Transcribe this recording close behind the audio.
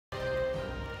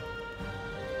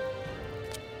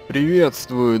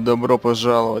Приветствую, добро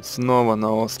пожаловать снова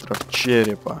на остров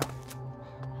Черепа.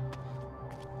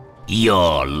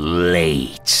 You're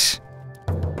late.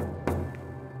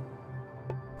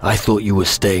 I thought you were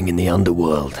staying in the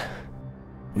underworld.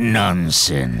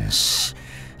 Nonsense.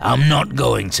 I'm not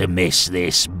going to miss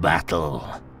this battle.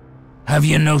 Have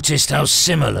you noticed how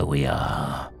similar we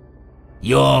are?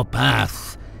 Your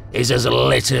path is as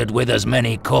littered with as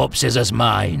many corpses as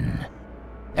mine.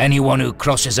 Anyone who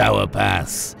crosses our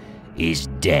path is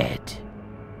dead.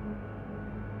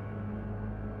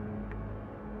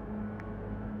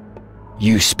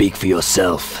 You speak for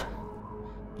yourself.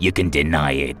 You can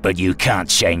deny it, but you can't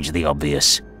change the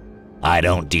obvious. I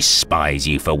don't despise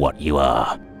you for what you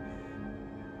are.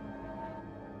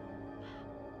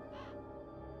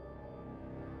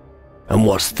 And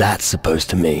what's that supposed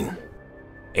to mean?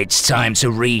 It's time to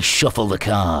reshuffle the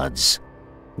cards.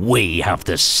 We have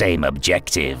the same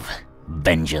objective,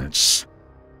 vengeance.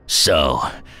 So,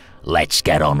 let's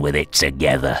get on with it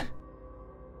together.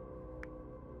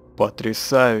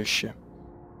 Потрясающе.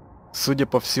 Судя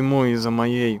по всему, из-за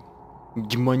моей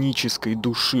демонической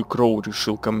души Кроу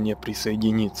решил ко мне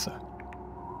присоединиться.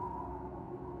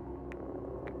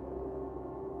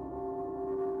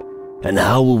 And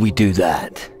how will we do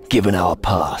that, given our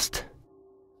past?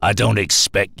 I don't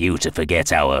expect you to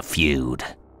forget our feud.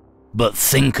 But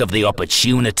think of the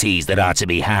opportunities that are to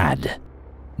be had.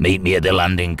 Meet me at the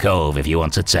landing cove if you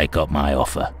want to take up my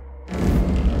offer.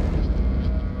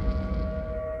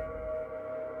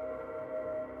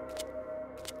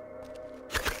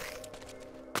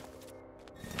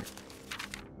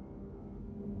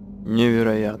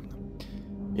 Невероятно.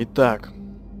 Итак,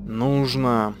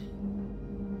 нужно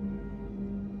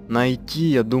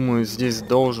найти, я думаю, здесь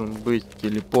должен быть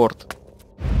телепорт.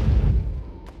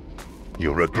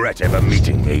 You'll regret ever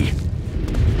meeting me.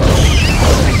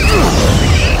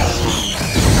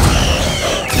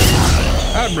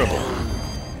 Admirable.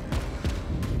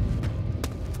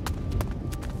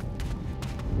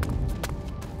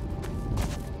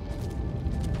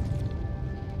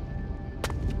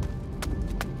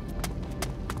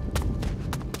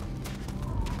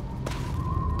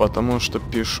 Потому что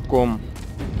пешком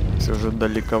все же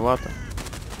далековато.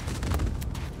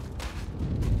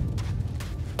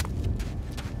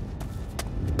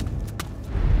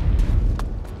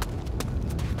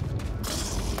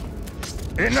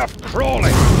 Enough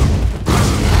crawling!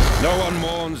 No one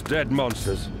mourns dead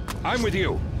monsters. I'm with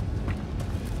you.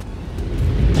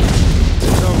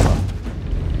 It's over.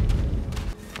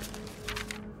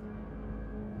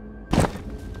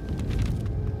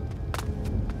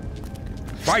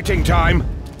 Fighting time!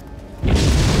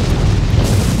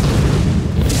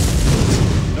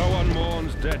 No one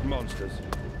mourns dead monsters.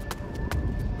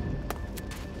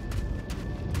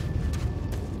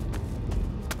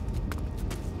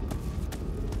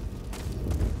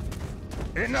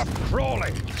 Enough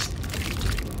crawling!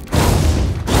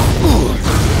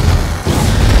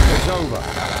 It's over.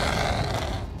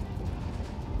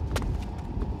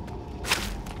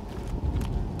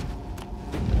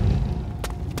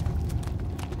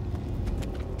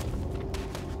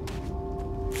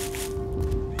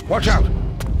 Watch out!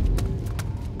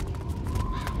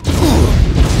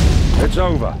 It's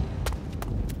over.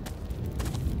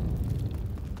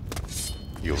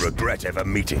 You'll regret ever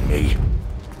meeting me.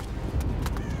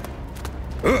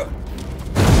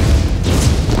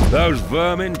 Those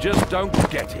vermin just don't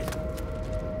get it.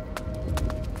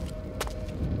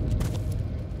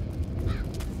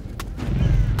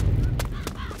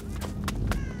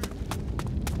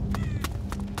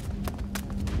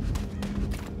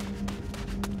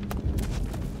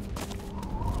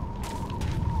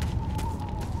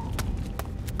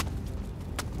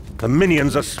 The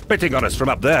minions are spitting on us from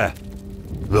up there.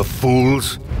 The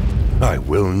fools! I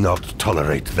will not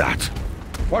tolerate that.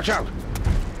 Watch out!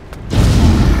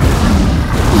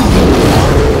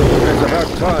 It's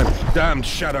about time, damned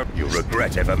shadow. You'll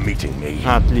regret ever meeting me.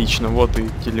 Отлично, вот и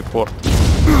телепорт.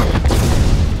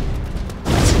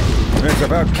 It's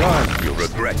about time. You'll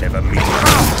regret ever meeting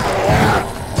me.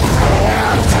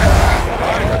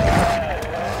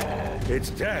 It's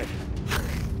dead.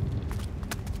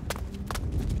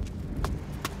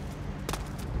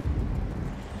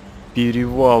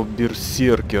 Перевал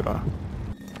берсеркера.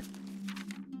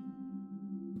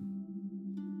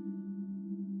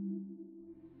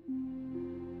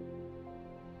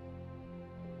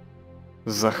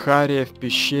 Захария в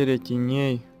пещере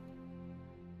теней.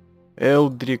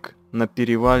 Элдрик на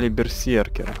перевале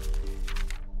берсеркера.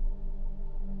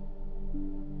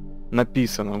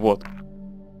 Написано, вот.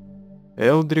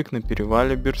 Элдрик на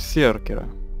перевале берсеркера.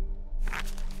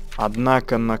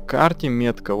 Однако на карте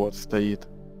метка вот стоит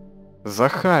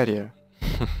Захария.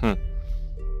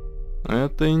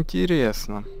 Это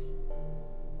интересно.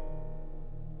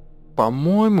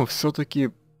 По-моему, все-таки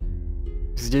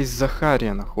здесь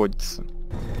Захария находится.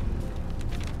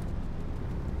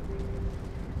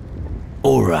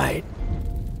 All right.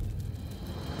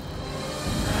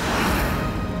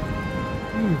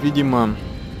 Видимо,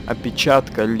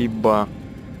 опечатка, либо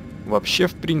вообще,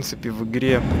 в принципе, в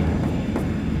игре,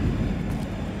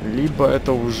 либо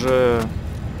это уже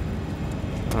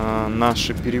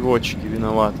наши переводчики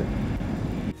виноваты.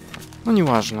 Ну,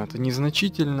 неважно, это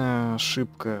незначительная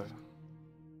ошибка.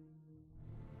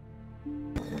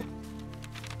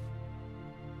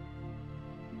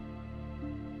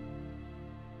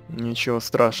 Ничего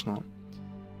страшного.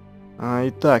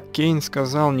 Итак, Кейн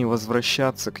сказал не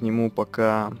возвращаться к нему,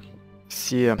 пока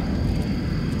все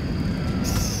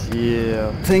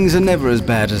Things are never as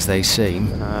bad as they seem.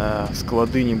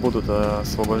 склады не будут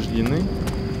освобождены.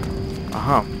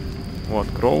 Ага, вот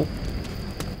Кроу.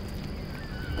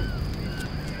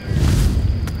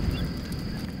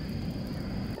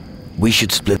 We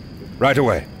should split. Right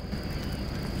away.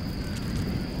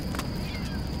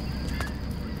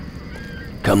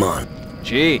 Come on.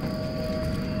 Gee.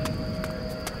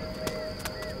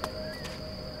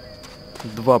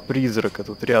 Два призрака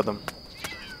тут рядом.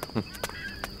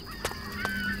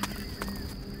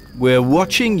 We're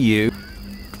watching you.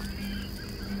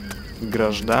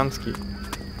 Гражданский.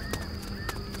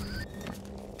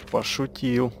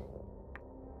 Пошутил.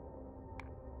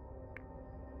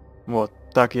 Вот,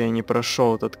 так я и не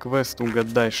прошел этот квест.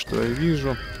 Угадай, что я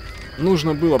вижу.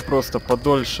 Нужно было просто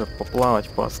подольше поплавать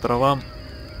по островам.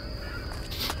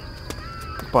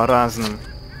 По разным.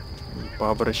 И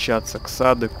пообращаться к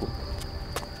Садыку.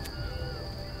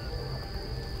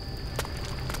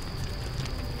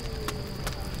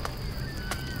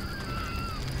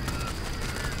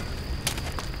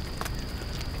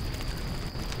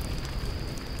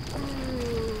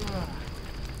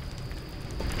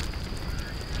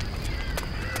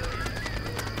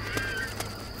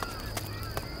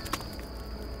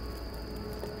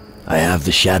 I have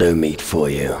the shadow meat for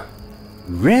you.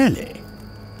 Really?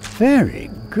 Very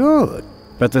good.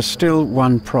 But there's still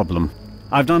one problem.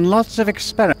 I've done lots of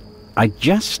experiments. I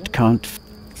just can't...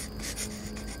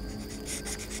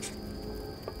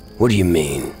 What do you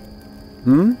mean?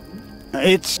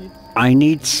 It's... I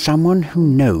need someone who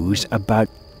knows about...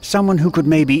 Someone who could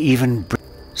maybe even...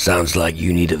 Sounds like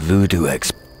you need a voodoo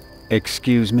expert.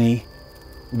 Excuse me?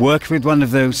 Work with one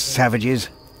of those savages?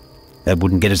 That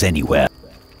wouldn't get us anywhere.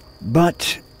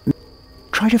 But...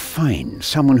 Try to find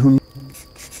someone who...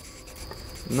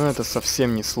 Но это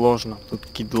совсем не сложно. Тут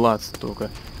Кидлац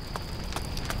только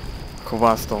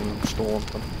хвастал нам, что он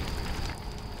там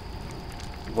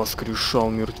воскрешал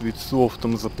мертвецов,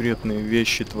 там запретные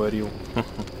вещи творил.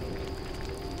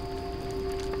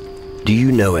 Do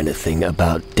you know anything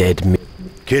about dead men?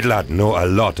 Kidlad know a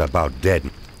lot about dead.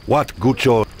 What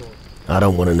Gucho? I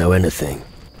don't want to know anything.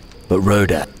 But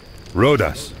Rhoda.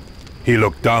 Rhodas. He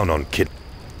looked down on Kid.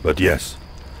 But yes,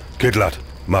 Kidlad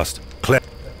must clear.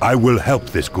 I will help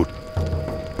this good.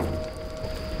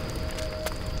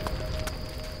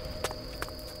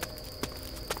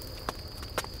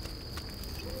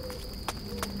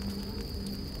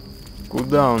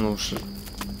 Куда он ушел?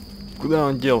 Куда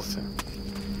он делся?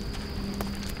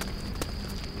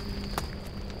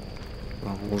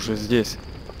 Уже здесь.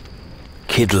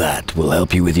 Kidlad will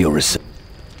help you with your research.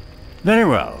 Very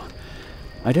well.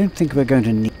 I don't think we're going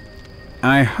to need...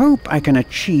 I hope I can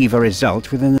achieve a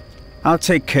result within... I'll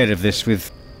take care of this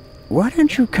with... Why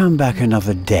don't you come back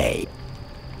another day?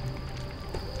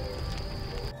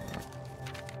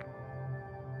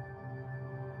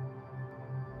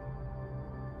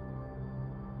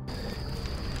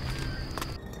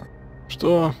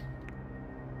 Что?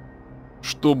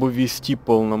 Чтобы вести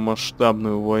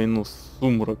полномасштабную войну с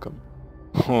сумраком.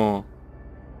 Хо.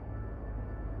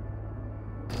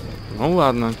 Ну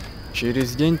ладно,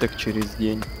 через день так через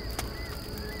день.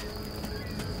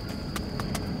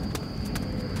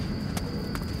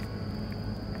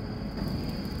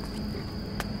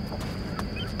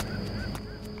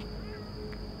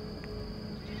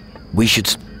 We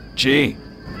should... Gee.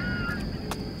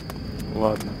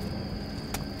 Ладно.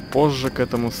 Позже к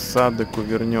этому Садыку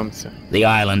вернемся. The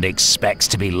island expects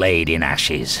to be laid in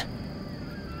ashes.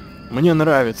 Мне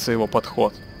нравится его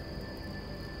подход.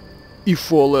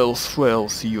 If all else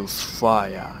fails, use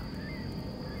fire.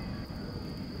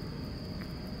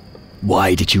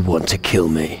 Why did you want to kill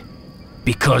me?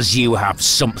 Because you have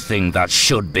something that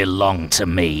should belong to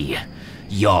me.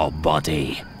 Your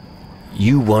body.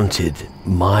 You wanted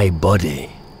my body.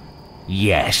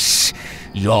 Yes,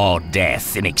 your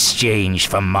death in exchange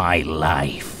for my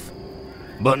life.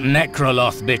 But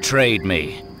Necroloth betrayed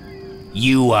me.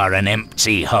 You are an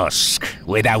empty husk,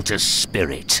 without a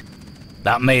spirit.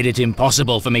 That made it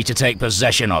impossible for me to take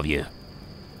possession of you.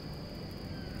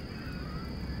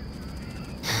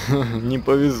 Не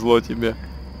повезло тебе.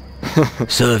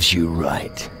 Serves you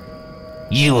right.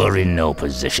 You are in no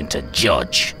position to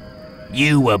judge.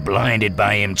 You were blinded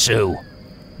by him too.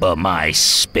 But my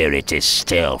spirit is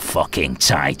still fucking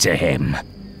tied to him.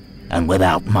 And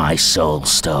without my soul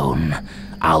stone,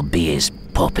 I'll be his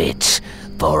puppet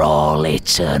for all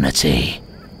eternity.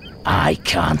 I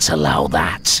can't allow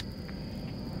that.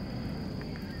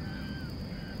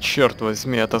 Черт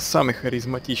возьми, это самый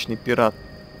харизматичный пират.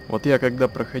 Вот я когда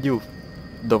проходил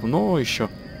давно еще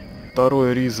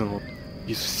второй Ризен, вот,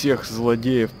 из всех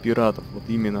злодеев-пиратов, вот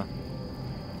именно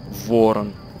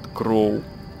Ворон, Кроу.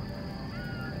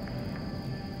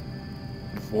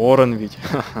 Ворон ведь,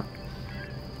 ха-ха.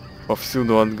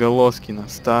 Повсюду отголоски на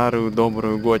старую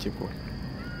добрую готику.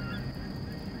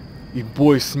 И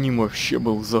бой с ним вообще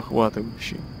был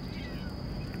захватывающий.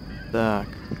 Так.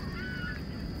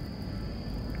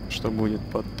 Что будет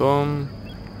потом?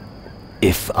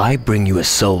 If I bring you a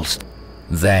soul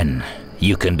Then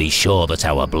you can be sure that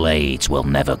our blades will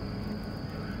never...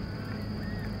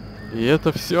 И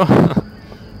это все.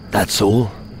 That's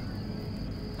all?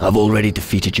 I've already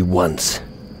defeated you once.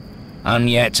 And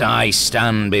yet I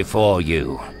stand before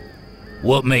you.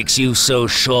 What makes you so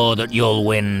sure that you'll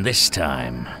win this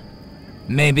time?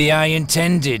 Maybe I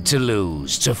intended to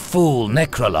lose, to fool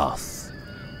Necroloth.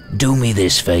 Do me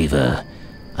this favor,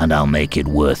 and I'll make it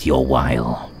worth your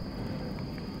while.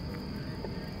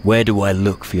 Where do I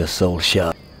look for your soul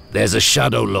shard? There's a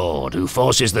Shadow Lord who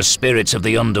forces the spirits of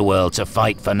the underworld to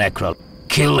fight for Necroloth.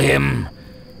 Kill him,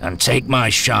 and take my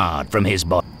shard from his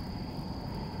body.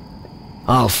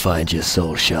 I'll find your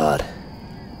soul shard.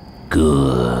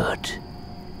 Good.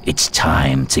 It's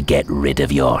time to get rid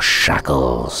of your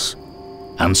shackles.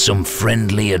 And some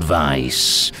friendly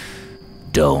advice.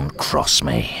 Don't cross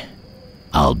me.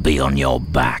 I'll be on your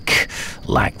back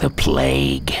like the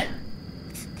plague.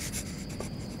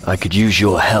 I could use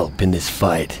your help in this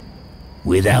fight.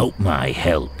 Without my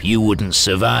help, you wouldn't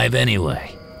survive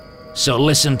anyway. So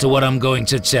listen to what I'm going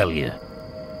to tell you.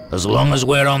 As long as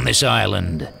we're on this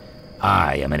island,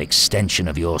 I am an extension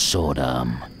of your sword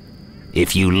arm.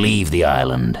 If you leave the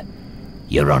island,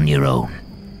 you're on your own.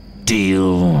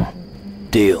 Deal?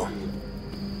 Deal.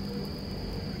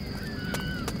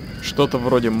 Что-то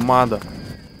вроде мада.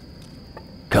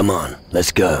 Come on,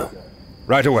 let's go.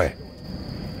 Right away.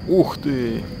 Ух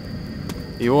ты!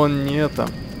 И он не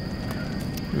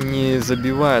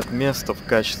забивает место в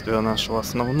качестве нашего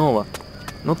основного,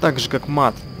 но так же как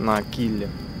мат на килле.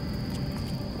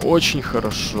 Очень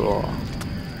хорошо.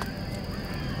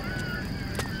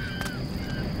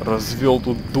 Развел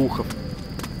тут духов.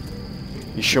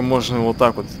 Еще можно вот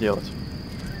так вот сделать.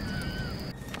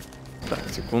 Так,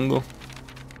 секунду.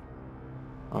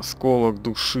 Осколок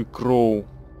души Кроу.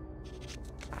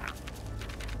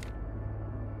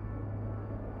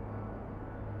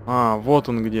 А, вот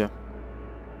он где.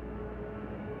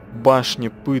 Башня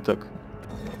пыток.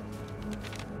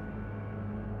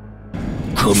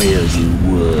 Come here, you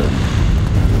worm.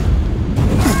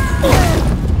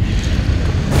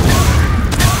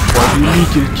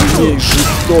 Повелитель теней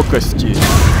жестокости.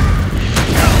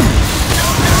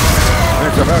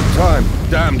 It's about time,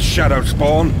 damned shadow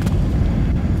spawn.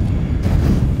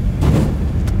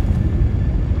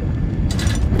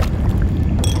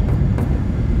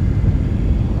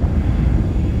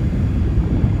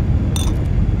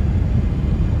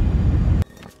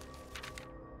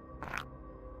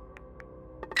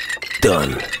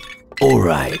 Done. All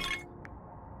right.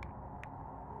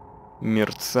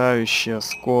 Мерцающий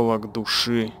осколок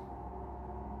души.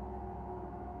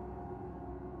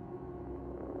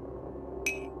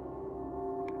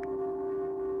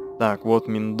 Так, вот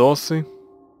Миндосы.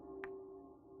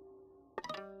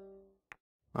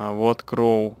 А вот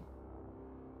Кроу.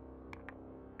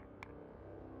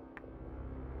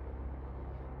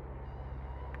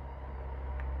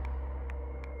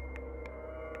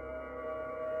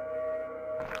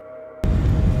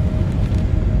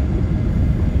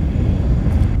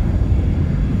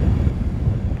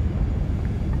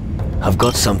 I've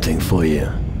got something for you.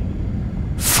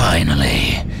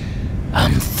 Finally,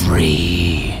 I'm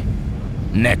free.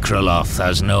 Necroloth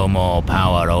has no more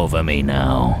power over me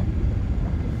now.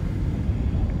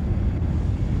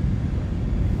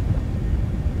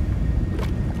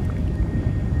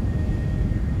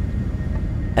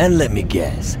 And let me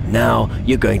guess, now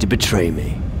you're going to betray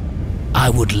me. I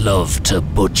would love to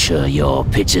butcher your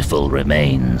pitiful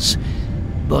remains,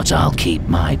 but I'll keep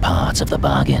my part of the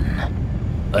bargain.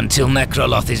 Until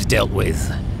Necroloth is dealt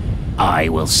with, I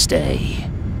will stay.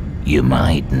 You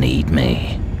might need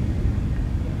me.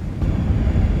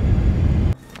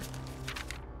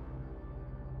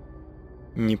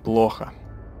 Неплохо.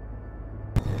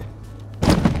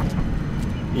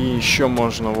 И еще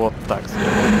можно вот так сделать.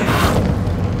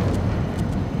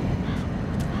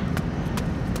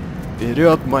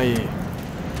 Вперед, мои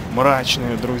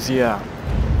мрачные друзья!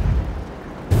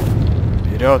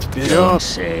 Вперед, вперед!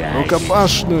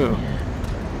 Рукопашную!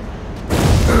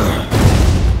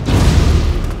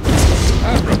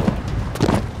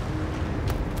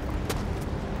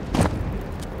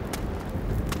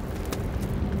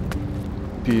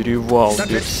 Перевал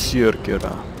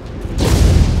берсеркера.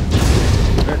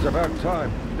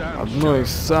 Одно из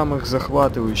самых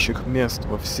захватывающих мест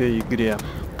во всей игре.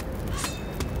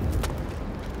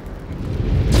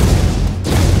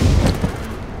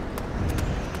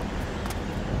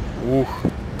 Ух.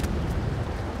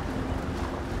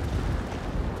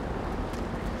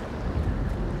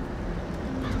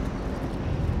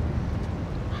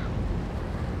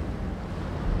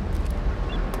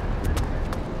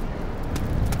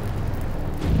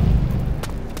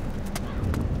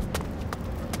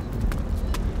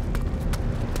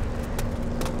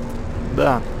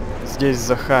 Да, здесь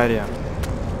Захария.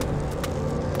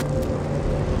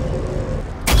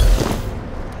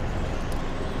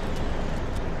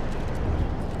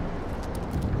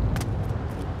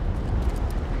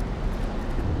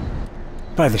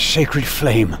 By the sacred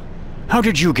flame, how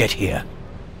did you get here?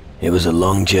 It was a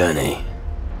long journey.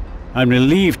 I'm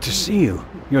relieved to see you.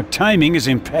 Your timing is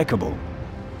impeccable.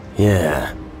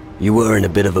 Yeah, you were in a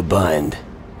bit of a bind.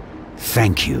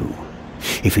 Thank you.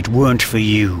 If it weren't for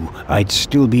you, I'd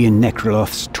still be in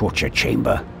Necroloth's torture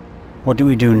chamber. What do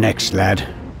we do next, lad?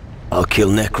 I'll kill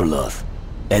Necroloth.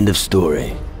 End of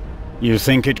story. You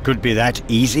think it could be that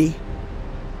easy?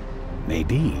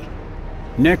 Maybe.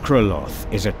 Necroloth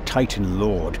is a Titan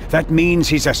Lord. That means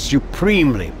he's a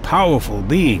supremely powerful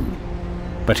being.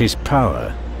 But his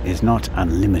power is not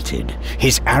unlimited.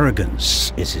 His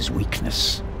arrogance is his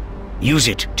weakness. Use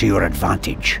it to your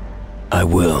advantage. I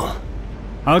will.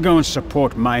 I'll go and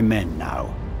support my men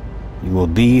now. You will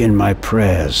be in my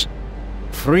prayers.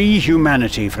 Free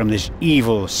humanity from this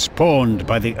evil spawned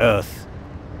by the earth.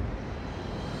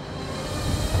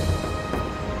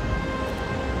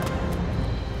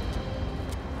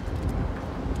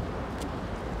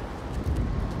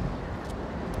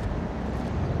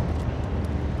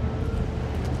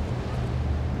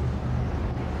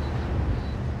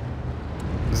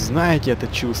 Знаете это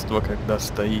чувство, когда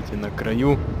стоите на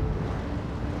краю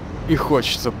и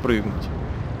хочется прыгнуть?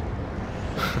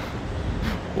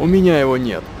 У меня его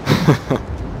нет.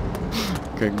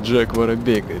 Как Джек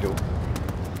Воробей говорил.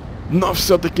 Но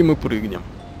все-таки мы прыгнем.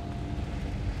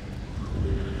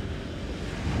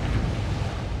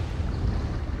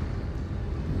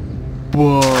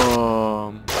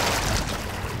 Бам!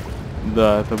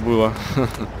 Да, это было.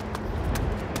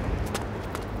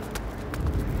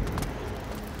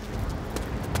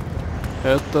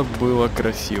 Это было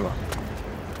красиво.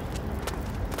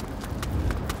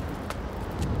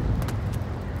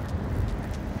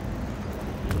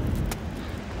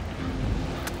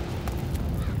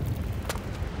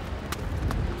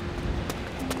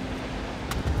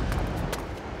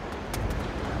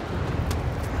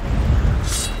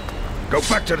 Go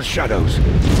back to the shadows.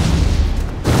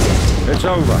 It's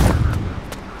over.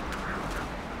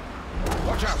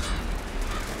 Watch out.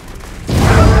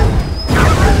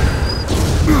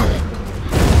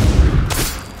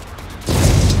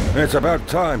 It's about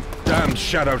time. Damn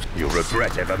shadows. You'll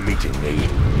regret ever meeting me.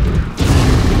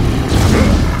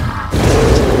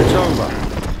 It's over.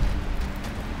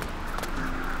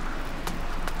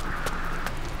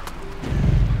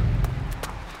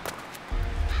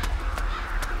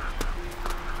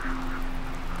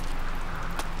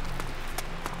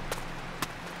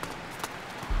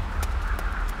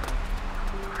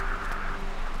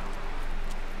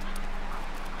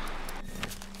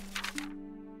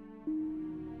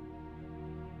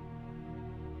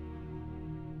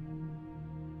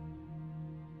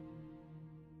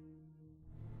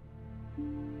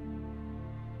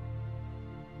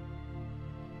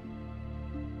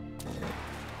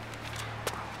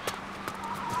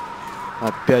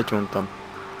 Опять он там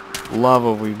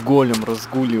лавовый голем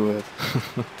разгуливает.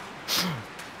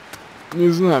 Не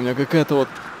знаю, у меня какая-то вот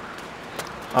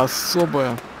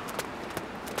особая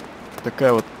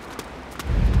такая вот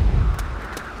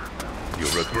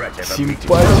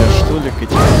симпатия, что ли, к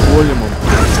этим големам.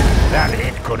 That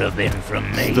it could have been from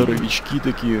me. Здоровички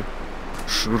такие.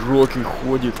 Широкий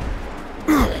ходит.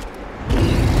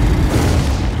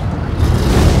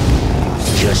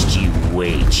 Just you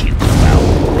wait, you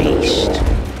foul beast.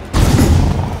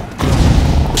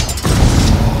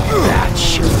 That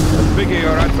should. The bigger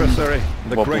your adversary,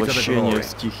 the greater the Воплощение glory.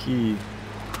 стихии.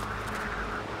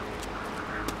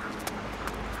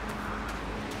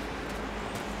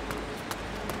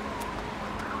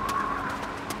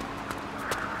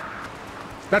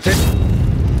 That's it.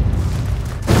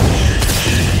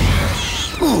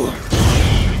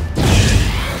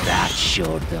 That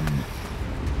showed them.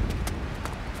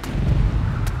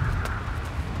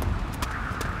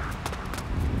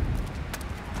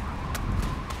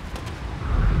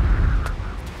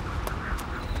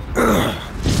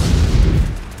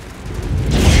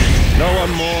 No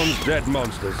one mourns dead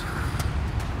monsters.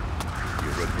 You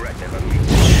regret ever meeting.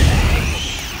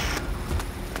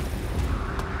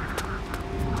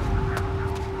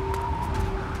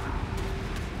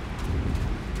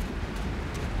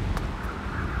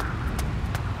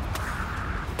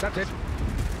 That's it.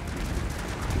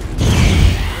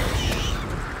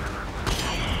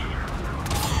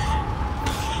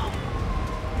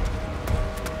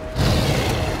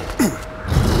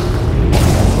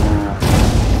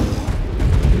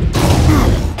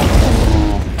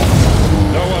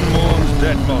 No one mourns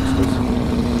dead monsters.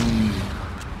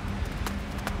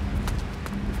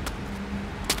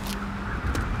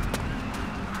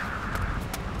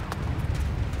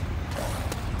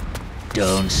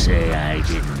 Don't say I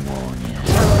didn't warn you.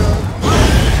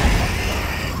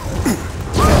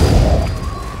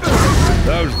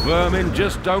 Those vermin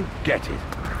just don't get it.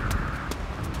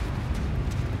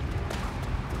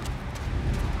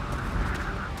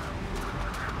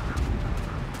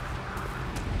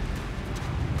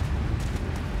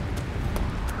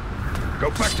 Go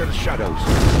back to the shadows.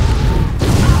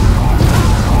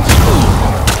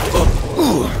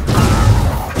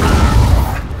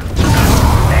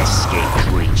 Escape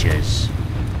creatures.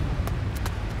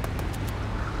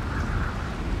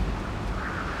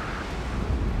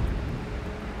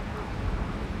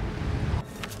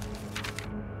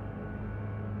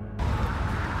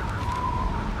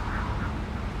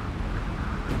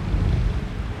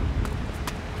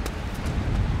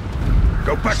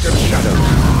 Go back to the shadows.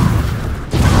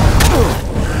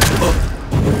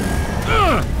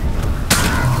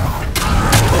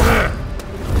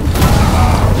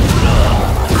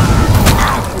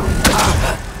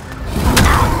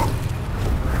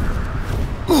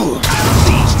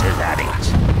 Beast has had it.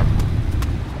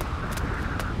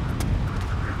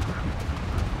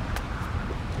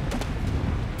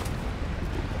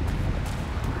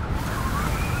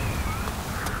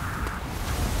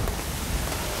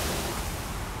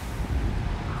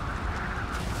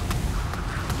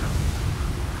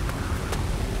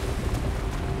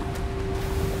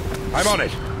 I'm on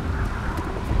it.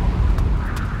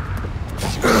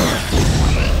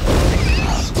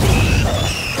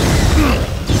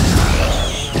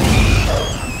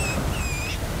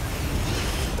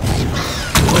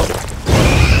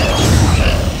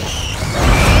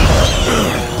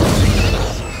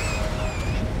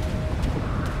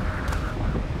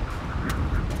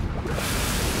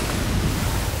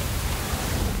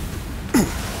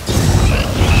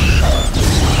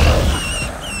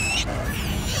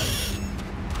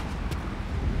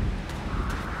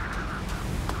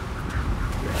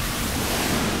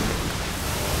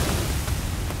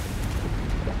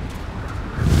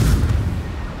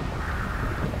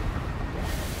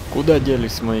 Куда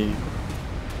делись мои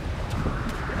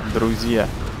друзья?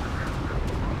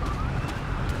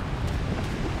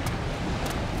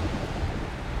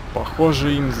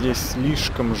 Похоже, им здесь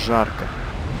слишком жарко.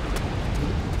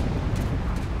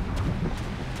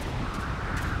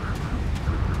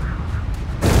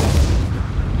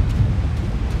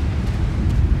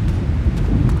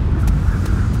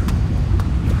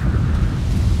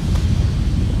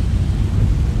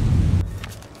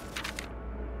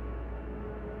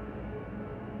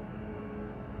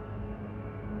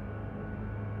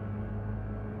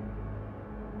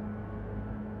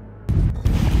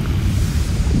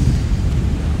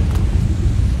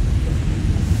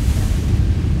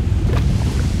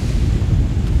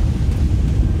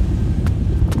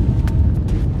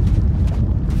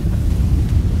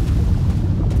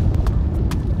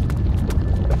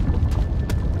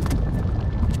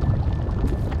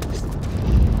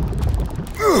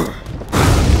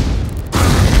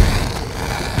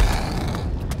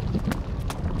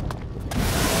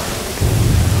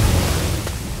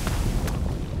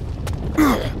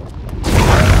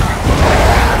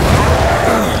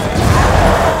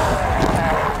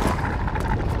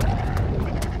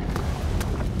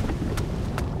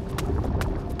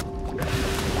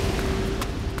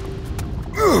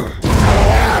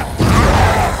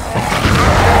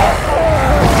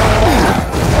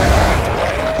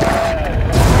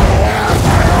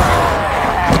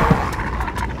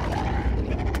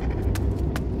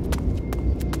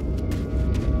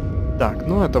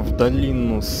 Ну, это в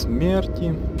долину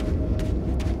смерти.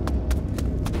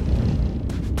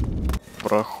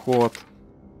 Проход.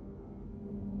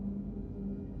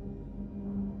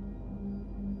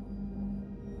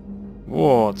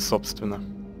 Вот, собственно.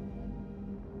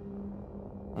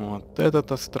 Вот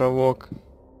этот островок.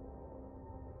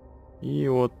 И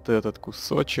вот этот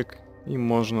кусочек. И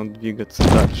можно двигаться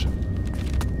дальше.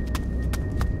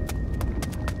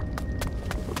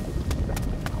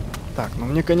 Так, ну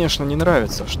мне, конечно, не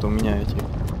нравится, что у меня эти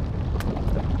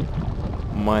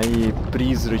мои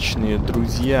призрачные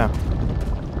друзья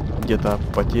где-то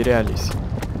потерялись.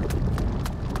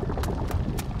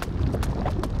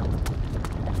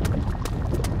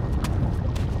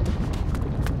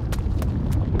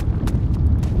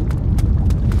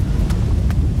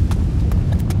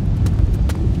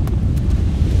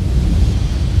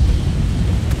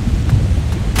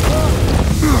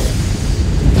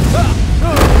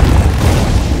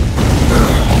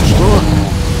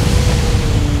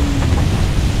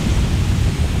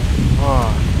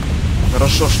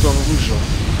 Хорошо, что он выжил.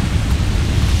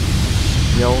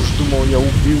 Я уж думал, я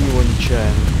убил его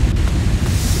нечаянно.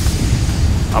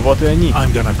 А вот и они.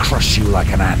 I'm gonna crush you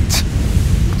like an ant.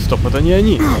 Стоп, это не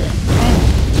они.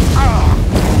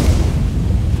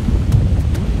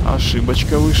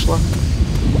 Ошибочка вышла.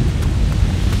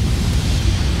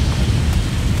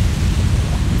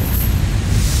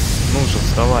 Ну же,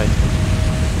 вставай.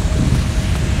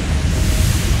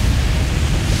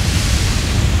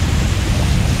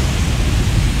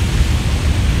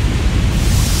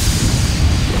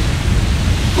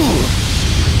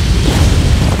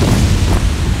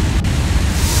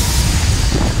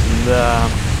 Да.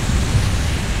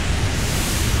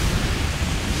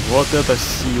 Вот это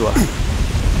сила.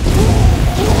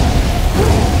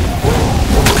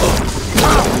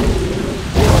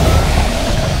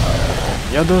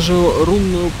 Я даже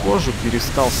рунную кожу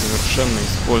перестал совершенно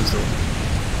использовать.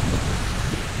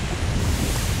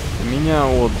 Меня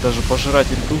вот даже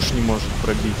пожиратель душ не может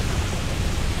пробить.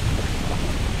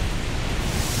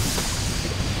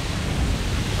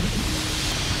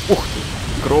 Ух ты!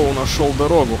 Кроу нашел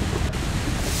дорогу.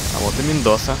 А вот и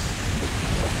Мендоса.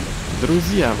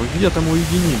 Друзья, вы где там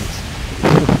уединились?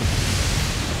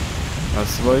 О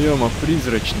своем, о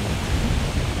призрачном.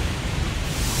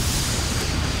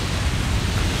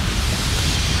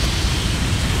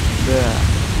 Да.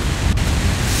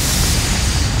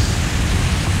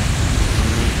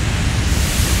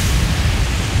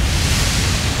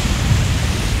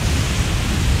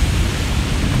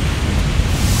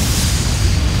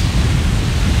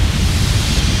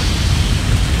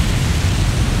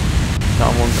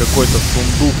 Там вон какой-то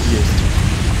сундук есть.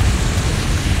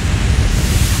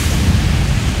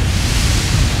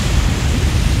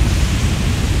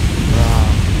 Да,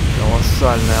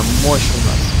 колоссальная мощь у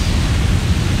нас.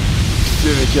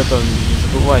 Все ведь это, не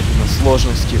забывайте, на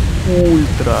сложности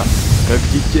ультра. Как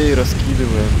детей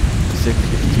раскидываем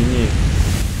всяких теней.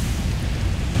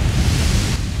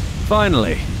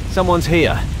 Finally, someone's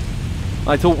here.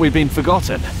 I thought we'd been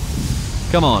forgotten.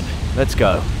 Come on, let's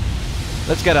go.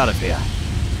 Let's get out of here.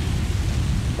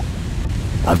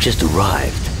 I've just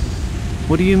arrived.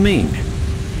 What do you mean?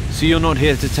 So you're not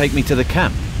here to take me to the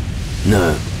camp?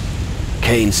 No.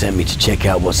 Kane sent me to check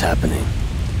out what's happening.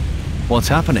 What's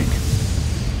happening?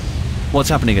 What's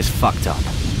happening is fucked up.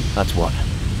 That's what.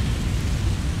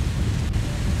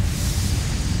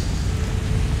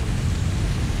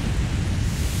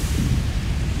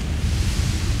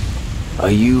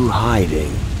 Are you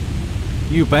hiding?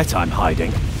 You bet I'm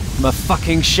hiding. I'm a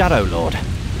fucking Shadow Lord.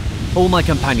 All my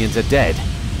companions are dead.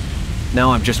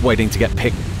 Now I'm just waiting to get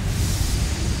picked.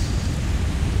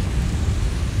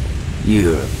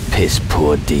 You're a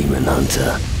piss-poor demon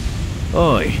hunter.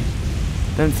 Oi.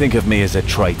 Don't think of me as a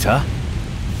traitor.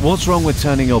 What's wrong with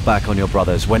turning your back on your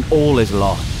brothers when all is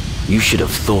lost? You should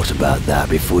have thought about that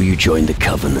before you joined the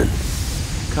Covenant.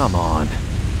 Come on.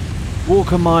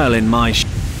 Walk a mile in my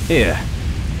Here.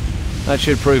 That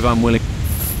should prove I'm willing.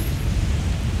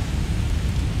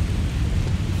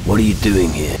 What are you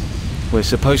doing here? We're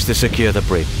supposed to secure the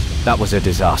bridge. That was a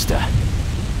disaster.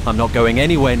 I'm not going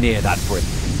anywhere near that bridge.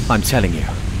 I'm telling you,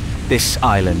 this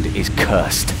island is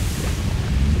cursed.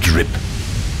 Drip.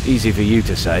 Easy for you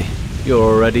to say. You're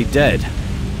already dead.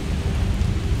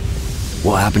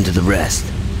 What happened to the rest?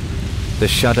 The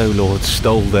Shadow Lords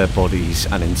stole their bodies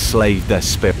and enslaved their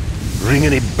spirit. Ring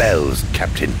any bells,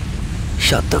 Captain?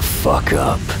 Shut the fuck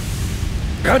up.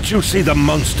 Can't you see the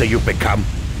monster you've become?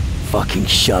 Fucking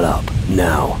shut up,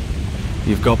 now.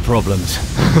 You've got problems,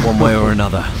 one way or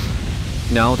another.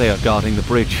 Now they are guarding the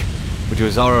bridge, which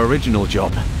was our original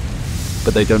job.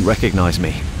 But they don't recognize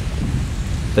me.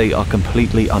 They are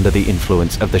completely under the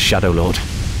influence of the Shadow Lord.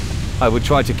 I would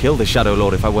try to kill the Shadow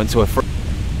Lord if I weren't so afraid.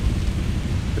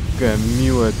 Какая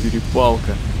милая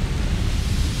перепалка.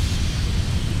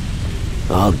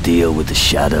 I'll deal with the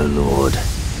Shadow Lord.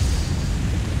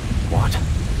 What?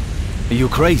 Are you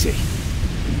crazy?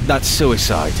 That's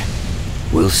suicide.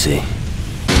 We'll see.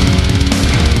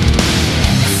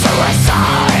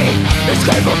 Suicide!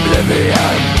 Escape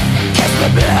oblivion! Kiss the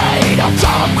blade of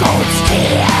some cold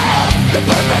steel! The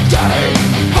perfect day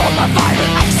for my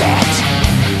final exit!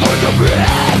 Hold your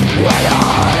breath when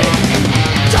I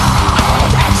die!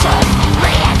 Action!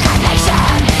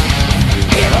 Reincarnation!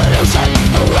 Evolution!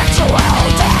 Ritual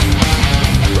death!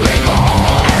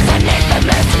 Reborn as an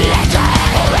infamous legend!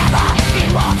 Forever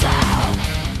immortal!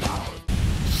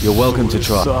 You're welcome to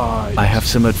try. I have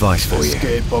some advice for you.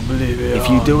 Escape oblivion. If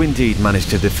you do indeed manage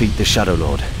to defeat the Shadow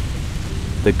Lord,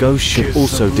 the ghost should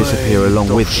also disappear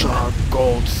along with him.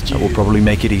 That will probably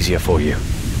make it easier for you.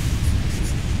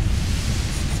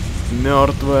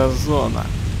 Мертвая зона.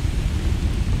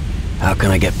 How can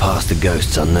I get past the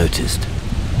ghosts unnoticed?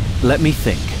 Let me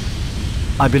think.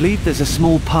 I believe there's a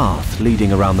small path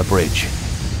leading around the bridge.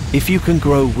 If you can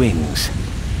grow wings,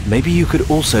 maybe you could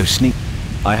also sneak...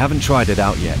 I haven't tried it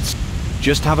out yet.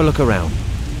 Just have a look around.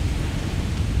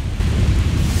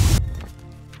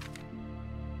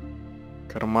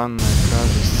 Карманная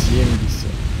кража 70.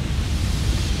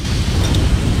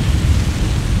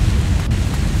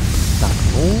 Так,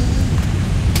 ну...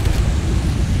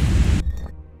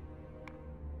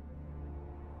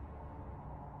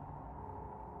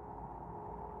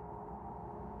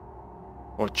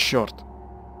 О, черт.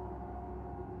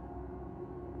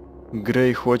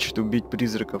 Грей хочет убить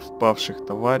призраков павших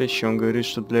товарищей. Он говорит,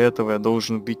 что для этого я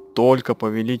должен убить только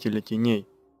Повелителя Теней.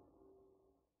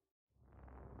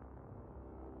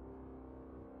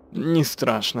 Не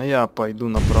страшно, я пойду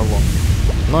на пролом.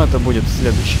 Но это будет в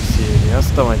следующей серии.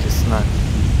 Оставайтесь с нами.